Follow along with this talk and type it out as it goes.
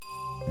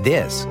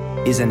This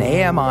is an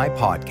AMI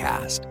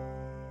podcast.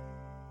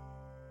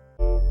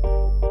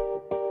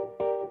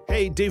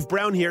 Hey, Dave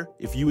Brown here.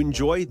 If you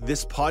enjoy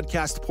this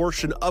podcast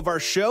portion of our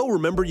show,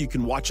 remember you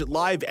can watch it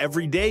live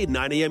every day at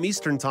 9 a.m.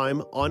 Eastern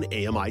Time on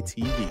AMI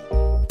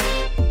TV.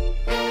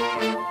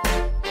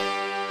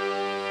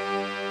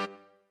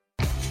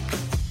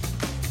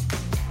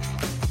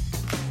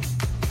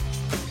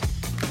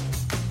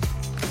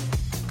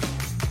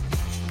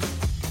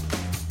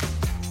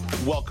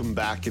 Welcome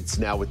back. It's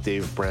Now with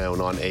Dave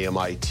Brown on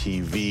AMI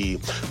TV.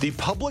 The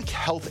Public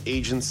Health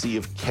Agency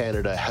of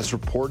Canada has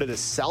reported a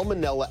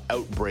Salmonella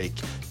outbreak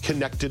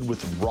connected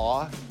with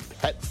raw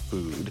pet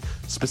food,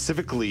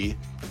 specifically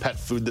pet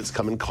food that's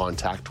come in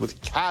contact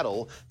with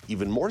cattle,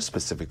 even more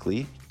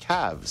specifically,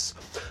 calves.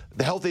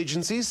 The health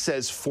agency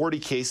says 40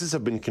 cases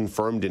have been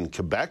confirmed in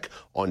Quebec,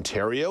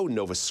 Ontario,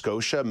 Nova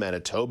Scotia,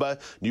 Manitoba,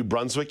 New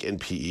Brunswick, and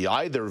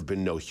PEI. There have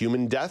been no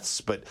human deaths,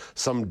 but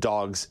some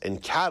dogs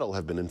and cattle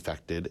have been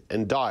infected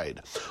and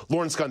died.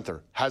 Lawrence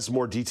Gunther has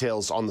more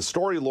details on the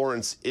story.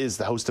 Lawrence is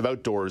the host of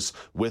Outdoors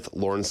with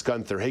Lawrence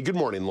Gunther. Hey, good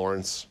morning,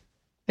 Lawrence.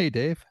 Hey,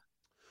 Dave.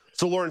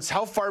 So, Lawrence,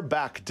 how far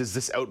back does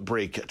this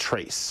outbreak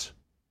trace?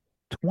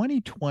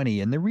 2020,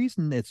 and the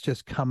reason it's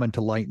just coming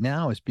to light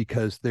now is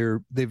because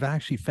they've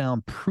actually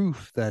found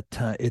proof that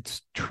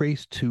it's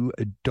traced to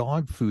a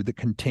dog food that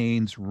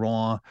contains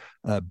raw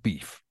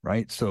beef,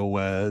 right?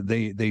 So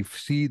they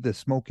see the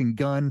smoking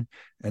gun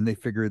and they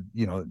figured,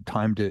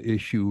 time to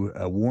issue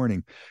a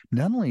warning.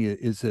 Not only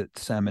is it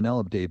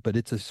Salmonella, Dave, but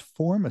it's a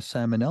form of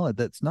Salmonella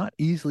that's not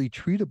easily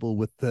treatable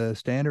with the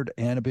standard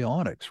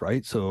antibiotics,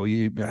 right? So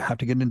you have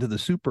to get into the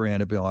super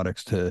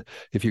antibiotics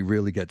if you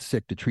really get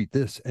sick, to treat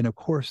this. And of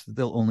course,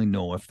 they'll only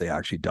know if they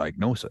actually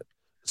diagnose it.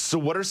 So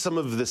what are some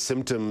of the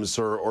symptoms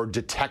or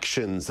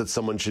detections that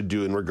someone should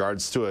do in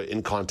regards to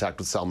in contact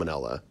with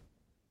Salmonella?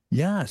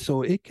 Yeah,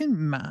 so it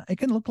can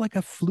look like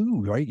a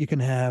flu, right? You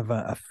can have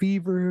a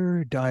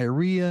fever,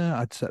 diarrhea,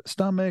 upset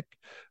stomach,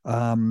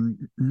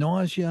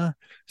 nausea.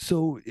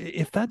 So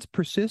if that's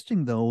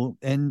persisting though,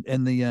 and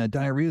the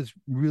diarrhea is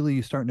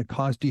really starting to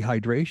cause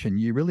dehydration,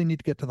 you really need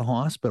to get to the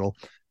hospital,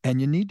 and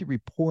you need to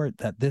report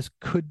that this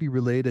could be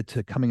related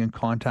to coming in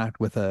contact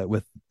with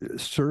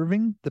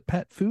serving the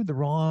pet food, the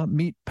raw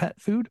meat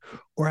pet food,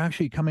 or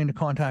actually coming into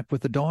contact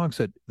with the dogs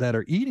that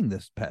are eating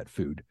this pet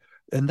food.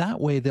 And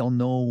that way they'll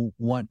know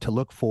what to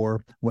look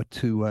for, what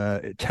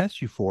to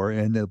test you for,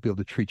 and they'll be able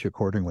to treat you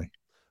accordingly.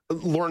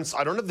 Lawrence,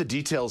 I don't have the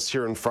details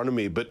here in front of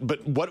me, but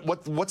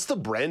what's the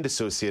brand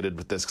associated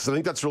with this? Because I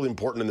think that's really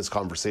important in this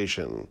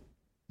conversation.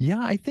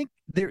 Yeah, I think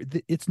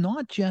it's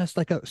not just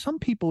like some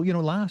people,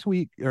 last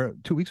week or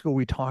 2 weeks ago,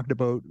 we talked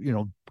about,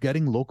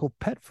 getting local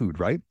pet food,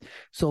 right?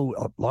 So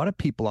a lot of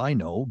people I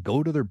know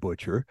go to their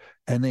butcher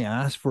and they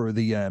ask for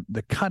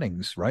the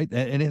cuttings, right?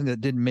 Anything that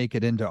didn't make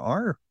it into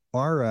our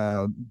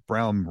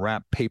brown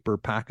wrap paper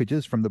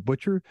packages from the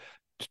butcher,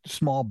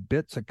 small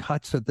bits of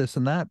cuts of this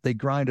and that, they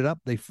grind it up,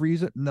 they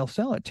freeze it, and they'll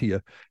sell it to you.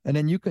 And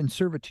then you can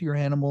serve it to your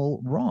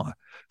animal raw.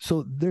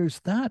 So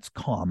that's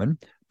common,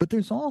 but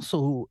there's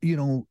also,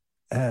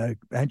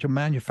 actual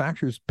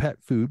manufacturers pet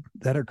food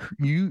that are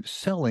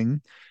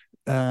selling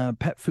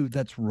pet food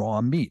that's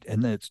raw meat,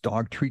 and it's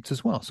dog treats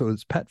as well. So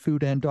it's pet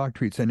food and dog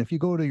treats. And if you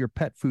go to your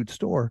pet food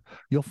store,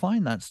 you'll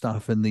find that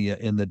stuff in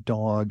the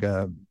dog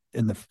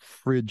in the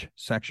fridge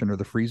section or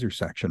the freezer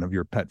section of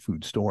your pet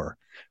food store.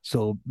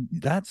 So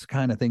that's the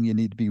kind of thing you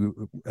need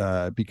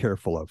to be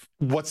careful of.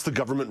 What's the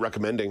government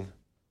recommending?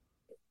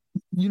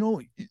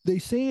 They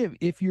say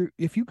if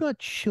you got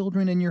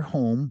children in your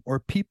home or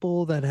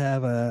people that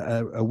have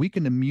a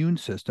weakened immune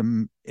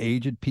system,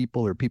 aged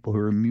people or people who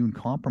are immune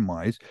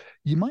compromised,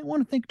 you might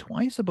want to think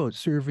twice about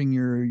serving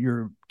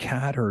your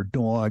cat or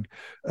dog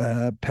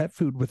pet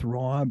food with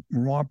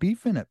raw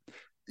beef in it.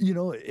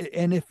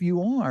 And if you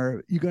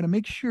got to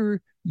make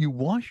sure you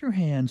wash your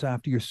hands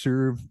after you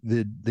serve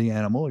the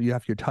animal. You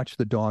have to touch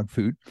the dog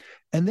food.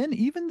 And then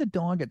even the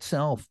dog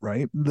itself,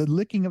 right? The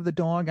licking of the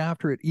dog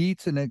after it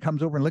eats and it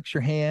comes over and licks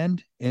your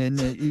hand,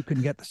 and you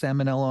can get the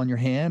salmonella on your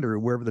hand or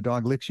wherever the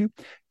dog licks you.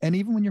 And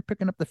even when you're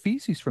picking up the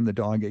feces from the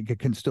dog, it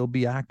can still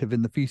be active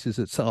in the feces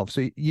itself.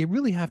 So you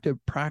really have to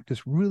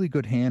practice really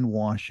good hand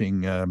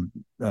washing,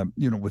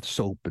 with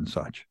soap and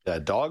such. Yeah,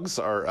 dogs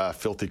are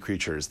filthy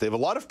creatures. They have a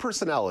lot of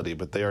personality,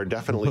 but they are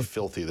definitely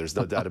filthy. There's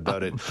no doubt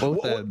about it.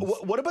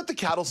 What about the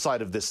cattle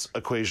side of this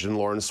equation,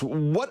 Lawrence?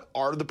 What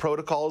are the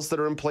protocols that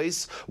are in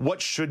place?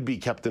 What should be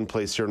kept in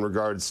place here in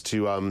regards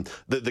to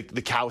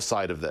the cow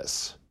side of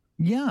this?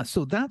 Yeah,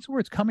 so that's where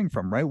it's coming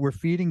from, right? We're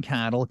feeding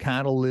cattle.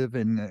 Cattle live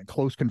in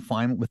close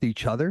confinement with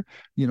each other.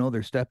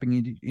 They're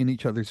stepping in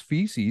each other's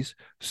feces.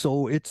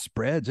 So it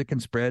spreads. It can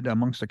spread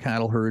amongst a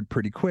cattle herd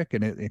pretty quick.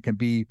 And it can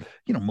be,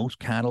 most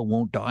cattle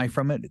won't die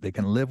from it. They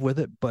can live with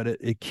it, but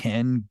it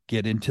can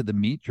get into the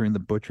meat during the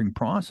butchering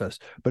process.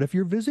 But if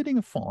you're visiting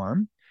a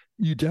farm,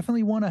 you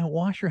definitely want to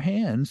wash your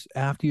hands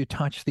after you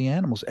touch the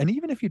animals. And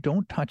even if you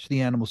don't touch the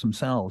animals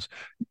themselves,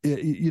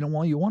 you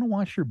want to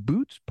wash your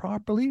boots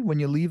properly when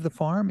you leave the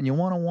farm, and you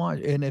want to wash,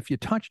 and if you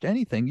touched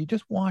anything, you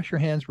just wash your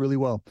hands really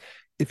well.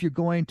 if you're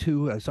going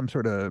to some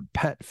sort of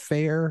pet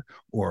fair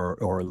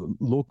or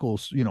local,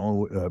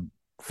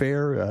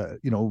 fair,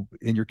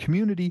 in your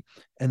community,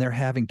 and they're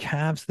having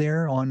calves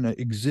there on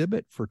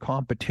exhibit for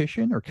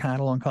competition or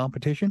cattle on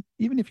competition,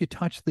 even if you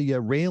touch the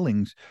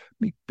railings,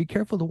 be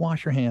careful to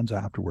wash your hands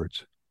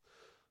afterwards.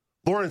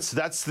 Lawrence,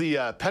 that's the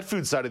pet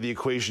food side of the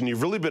equation.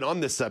 You've really been on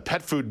this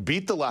pet food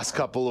beat the last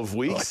couple of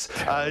weeks.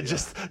 But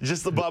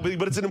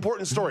it's an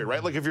important story,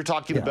 right? Like if you're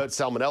talking about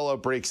Salmonella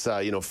outbreaks,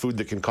 food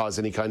that can cause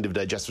any kind of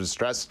digestive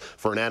stress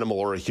for an animal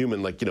or a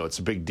human, it's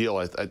a big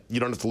deal. You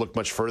don't have to look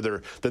much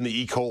further than the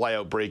E. coli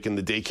outbreak in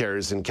the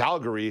daycares in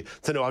Calgary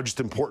to know how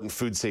just important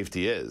food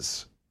safety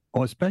is.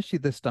 Oh, especially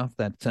the stuff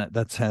that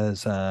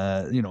has,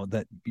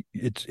 that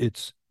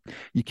it's.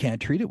 You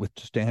can't treat it with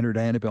standard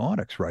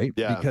antibiotics, right?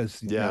 Yeah. Because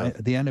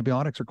the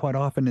antibiotics are quite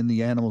often in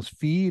the animal's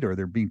feed, or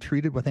they're being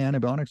treated with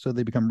antibiotics, so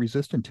they become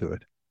resistant to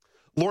it.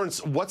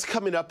 Lawrence, what's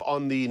coming up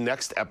on the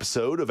next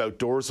episode of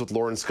Outdoors with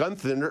Lawrence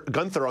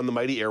Gunther on the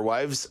mighty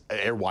airwaves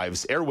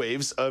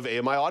of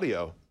AMI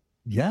Audio?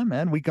 Yeah,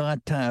 man, we've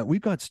got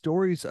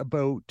stories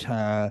about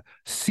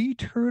sea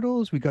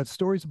turtles. We got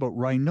stories about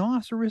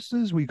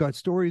rhinoceroses. We got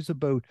stories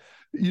about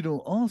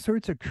all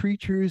sorts of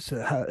creatures,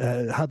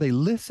 how they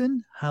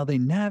listen, how they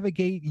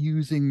navigate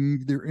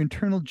using their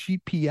internal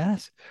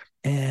GPS,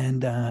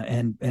 and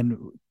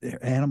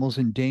animals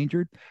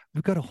endangered.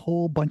 We've got a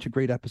whole bunch of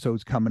great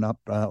episodes coming up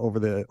over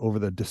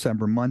the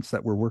December months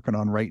that we're working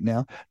on right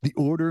now. The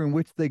order in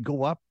which they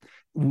go up,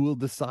 we'll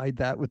decide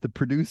that with the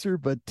producer,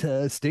 but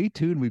stay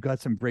tuned. We've got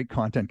some great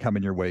content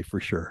coming your way for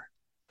sure.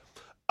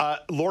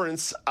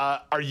 Lawrence,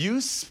 are you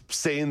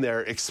saying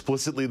there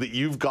explicitly that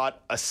you've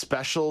got a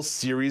special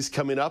series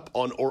coming up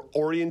on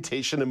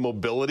orientation and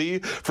mobility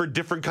for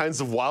different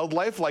kinds of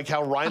wildlife, like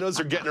how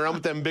rhinos are getting around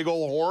with them big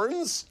old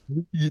horns?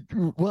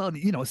 Well,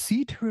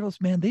 sea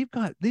turtles, man, they've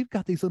got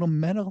these little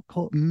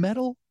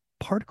metal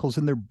particles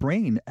in their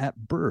brain at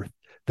birth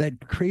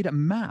that create a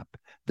map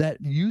that,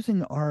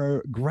 using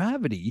our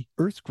gravity,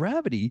 Earth's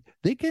gravity,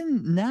 they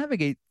can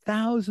navigate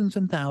thousands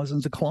and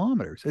thousands of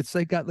kilometers. It's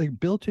got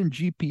built-in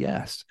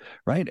GPS,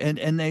 right?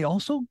 And they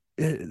also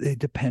they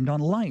depend on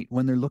light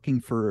when they're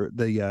looking for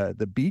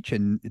the beach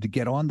and to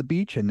get on the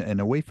beach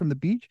and away from the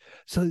beach.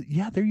 So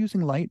yeah, they're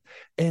using light,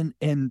 and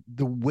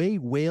the way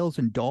whales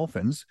and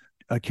dolphins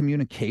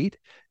communicate,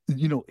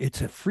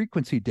 it's a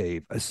frequency,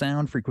 Dave, a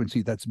sound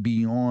frequency that's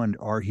beyond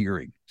our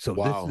hearing. So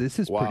wow. This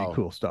is pretty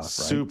cool stuff, right?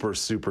 Super,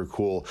 super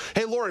cool.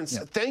 Hey, Lawrence,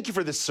 thank you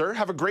for this, sir.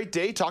 Have a great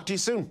day. Talk to you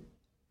soon.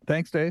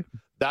 Thanks, Dave.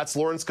 That's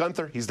Lawrence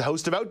Gunther. He's the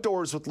host of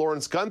Outdoors with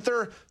Lawrence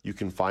Gunther. You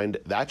can find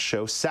that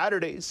show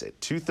Saturdays at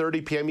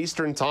 2:30 p.m.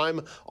 Eastern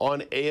Time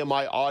on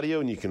AMI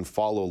Audio, and you can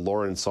follow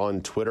Lawrence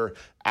on Twitter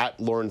at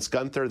Lawrence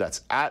Gunther.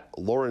 That's at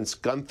Lawrence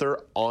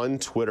Gunther on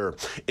Twitter.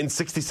 In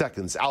 60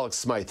 seconds, Alex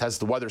Smythe has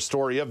the weather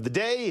story of the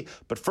day.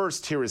 But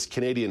first, here is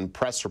Canadian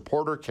press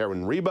reporter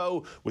Karen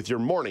Rebo with your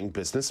morning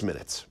business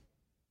minutes.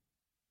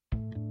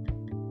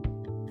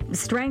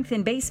 Strength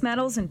in base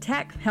metals and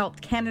tech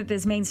helped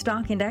Canada's main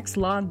stock index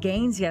log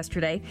gains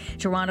yesterday.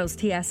 Toronto's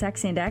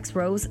TSX index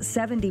rose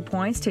 70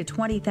 points to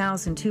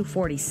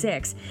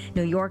 20,246.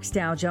 New York's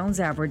Dow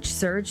Jones average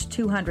surged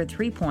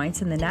 203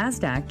 points and the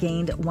Nasdaq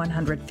gained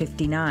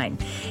 159.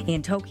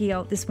 In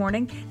Tokyo this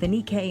morning, the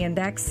Nikkei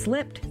index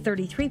slipped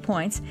 33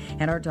 points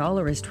and our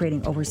dollar is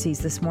trading overseas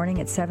this morning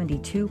at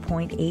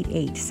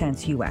 72.88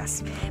 cents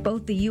US.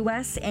 Both the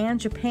US and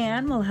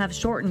Japan will have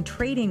shortened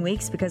trading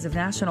weeks because of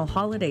national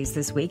holidays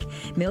this week.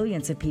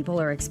 Millions of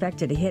people are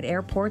expected to hit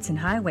airports and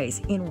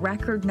highways in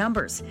record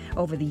numbers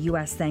over the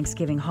U.S.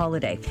 Thanksgiving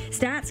holiday.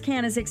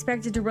 StatsCan is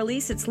expected to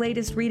release its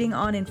latest reading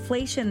on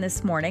inflation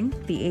this morning.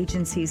 The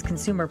agency's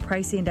consumer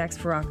price index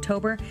for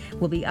October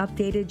will be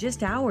updated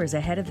just hours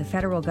ahead of the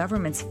federal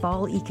government's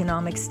fall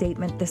economic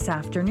statement this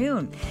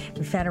afternoon.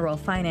 Federal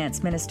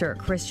Finance Minister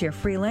Chrystia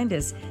Freeland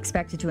is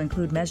expected to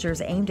include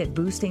measures aimed at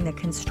boosting the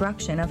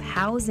construction of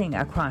housing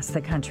across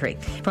the country.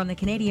 From the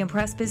Canadian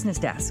Press Business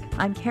Desk,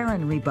 I'm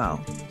Karen Rebo.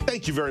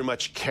 Thank you very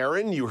much,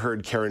 Karen. You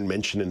heard Karen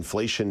mention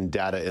inflation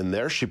data in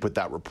there. She put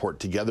that report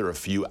together a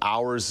few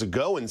hours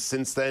ago, and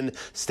since then,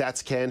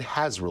 StatsCan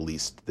has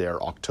released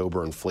their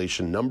October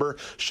inflation number,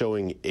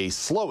 showing a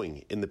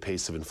slowing in the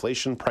pace of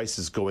inflation.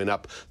 Prices going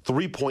up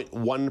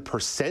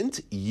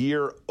 3.1%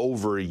 year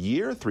over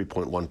year,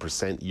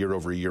 3.1% year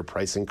over year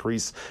price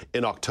increase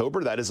in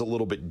October. That is a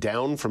little bit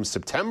down from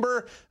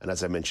September, and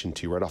as I mentioned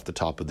to you right off the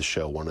top of the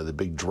show, one of the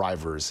big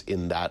drivers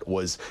in that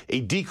was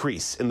a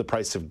decrease in the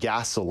price of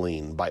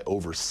gasoline by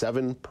over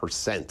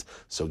 7%.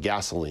 So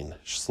gasoline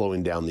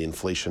slowing down the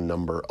inflation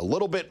number a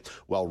little bit,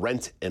 while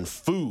rent and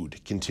food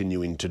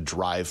continuing to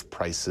drive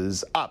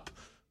prices up.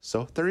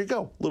 So there you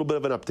go. A little bit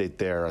of an update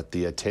there at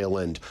the tail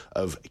end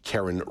of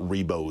Karen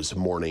Rebo's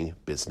Morning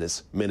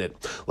Business Minute.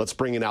 Let's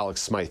bring in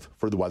Alex Smythe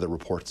for the weather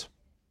reports.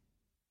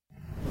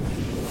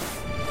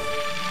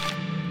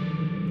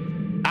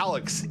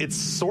 Alex, it's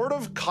sort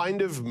of,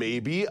 kind of,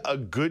 maybe a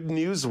good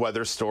news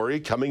weather story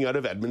coming out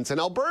of Edmonton,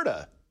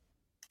 Alberta.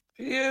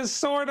 Yeah,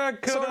 sorta,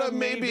 coulda,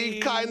 maybe,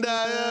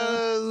 kinda.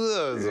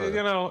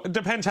 It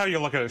depends how you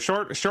look at it.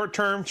 Short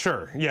term,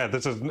 sure. Yeah,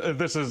 this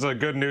is a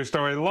good news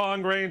story.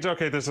 Long range,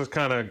 okay, this is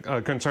kind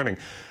of concerning.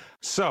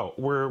 So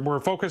we're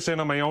focusing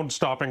on my own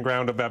stomping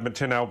ground of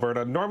Edmonton,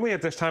 Alberta. Normally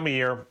at this time of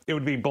year, it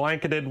would be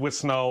blanketed with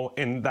snow,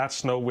 and that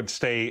snow would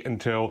stay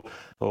until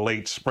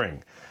late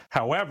spring.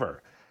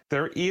 However,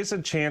 there is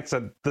a chance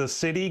that the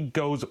city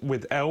goes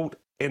without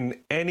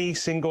any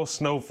single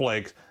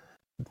snowflake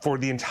for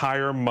the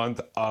entire month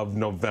of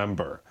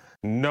November.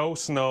 No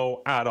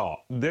snow at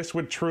all. This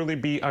would truly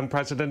be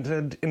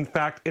unprecedented. In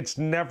fact, it's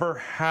never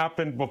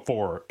happened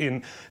before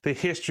in the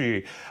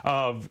history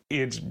of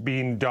it's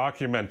being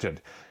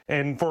documented.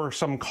 And for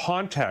some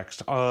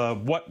context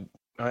of what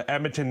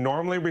Edmonton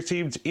normally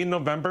receives in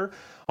November,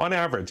 on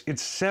average,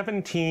 it's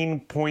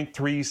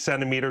 17.3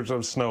 centimeters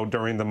of snow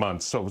during the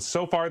month.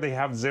 So far they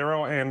have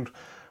 0, and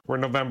we're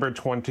November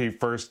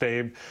 21st,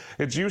 Dave.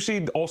 It's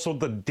usually also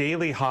the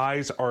daily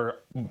highs are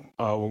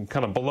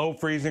kind of below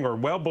freezing or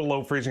well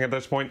below freezing at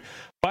this point,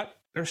 but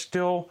they're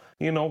still,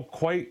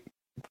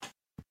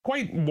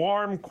 quite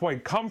warm,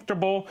 quite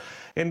comfortable.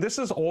 And this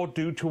is all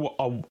due to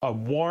a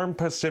warm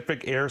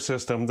Pacific air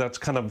system that's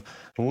kind of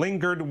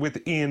lingered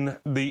within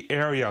the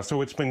area.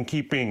 So it's been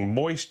keeping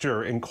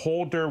moisture and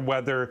colder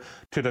weather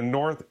to the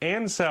north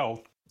and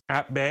south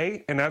at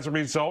bay. And as a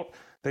result,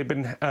 they've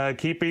been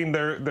keeping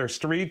their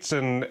streets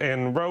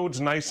and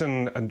roads nice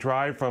and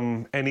dry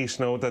from any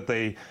snow that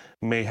they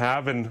may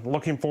have. And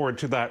looking forward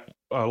to that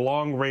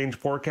long-range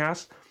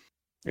forecast.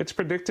 It's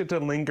predicted to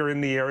linger in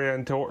the area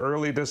until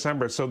early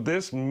December. So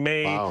this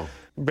may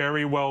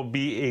very well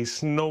be a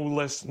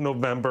snowless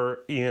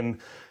November in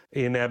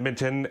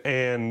Edmonton.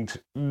 And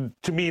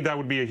to me, that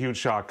would be a huge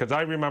shock, because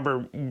I remember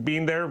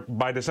being there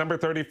by October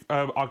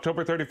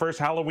 31st,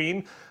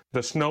 Halloween.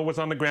 The snow was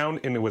on the ground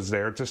and it was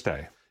there to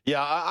stay.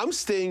 Yeah, I'm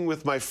staying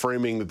with my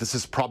framing that this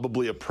is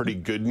probably a pretty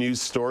good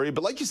news story.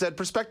 But like you said,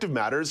 perspective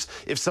matters.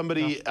 If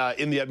somebody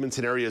in the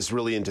Edmonton area is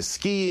really into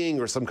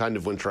skiing or some kind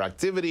of winter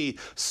activity,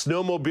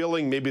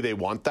 snowmobiling, maybe they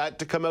want that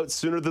to come out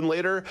sooner than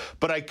later.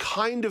 But I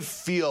kind of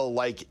feel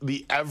like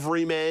the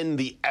everyman,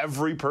 the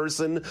every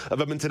person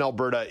of Edmonton,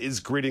 Alberta is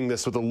greeting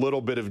this with a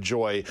little bit of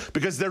joy,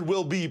 because there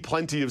will be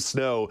plenty of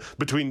snow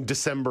between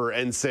December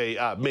and, say,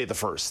 May the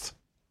 1st.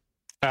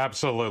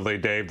 Absolutely,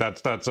 Dave.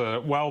 That's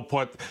well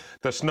put.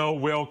 The snow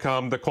will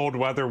come. The cold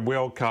weather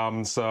will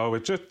come. So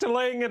it's just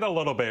delaying it a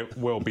little bit.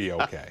 Will be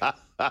okay.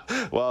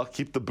 Well,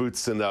 keep the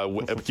boots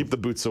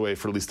away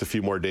for at least a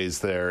few more days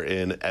there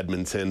in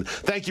Edmonton.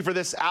 Thank you for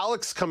this,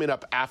 Alex. Coming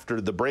up after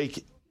the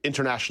break,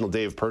 International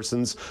Day of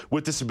Persons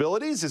with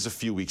Disabilities is a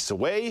few weeks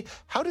away.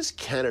 How does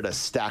Canada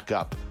stack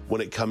up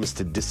when it comes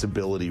to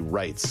disability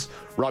rights?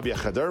 Rabia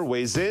Khader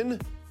weighs in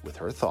with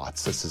her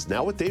thoughts. This is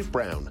Now with Dave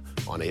Brown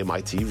on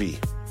AMI TV.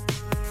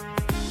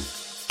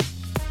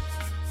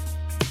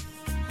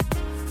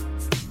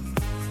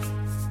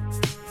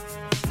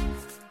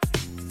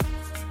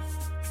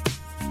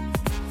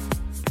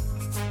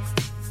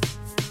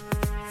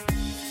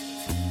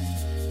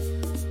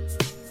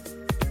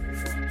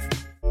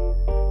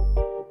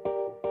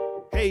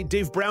 Hey,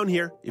 Dave Brown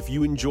here. If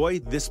you enjoy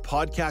this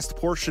podcast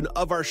portion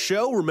of our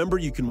show, remember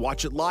you can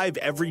watch it live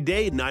every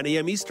day at 9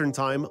 a.m. Eastern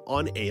Time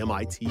on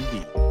AMI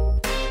TV.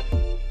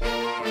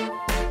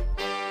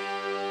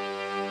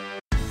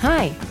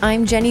 Hi,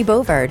 I'm Jenny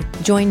Bovard.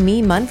 Join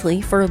me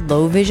monthly for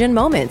Low Vision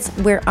Moments,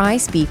 where I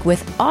speak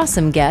with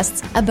awesome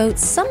guests about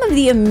some of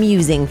the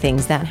amusing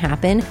things that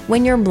happen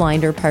when you're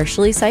blind or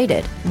partially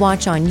sighted.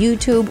 Watch on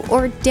YouTube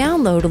or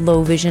download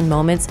Low Vision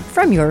Moments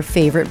from your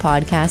favorite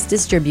podcast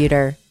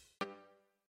distributor.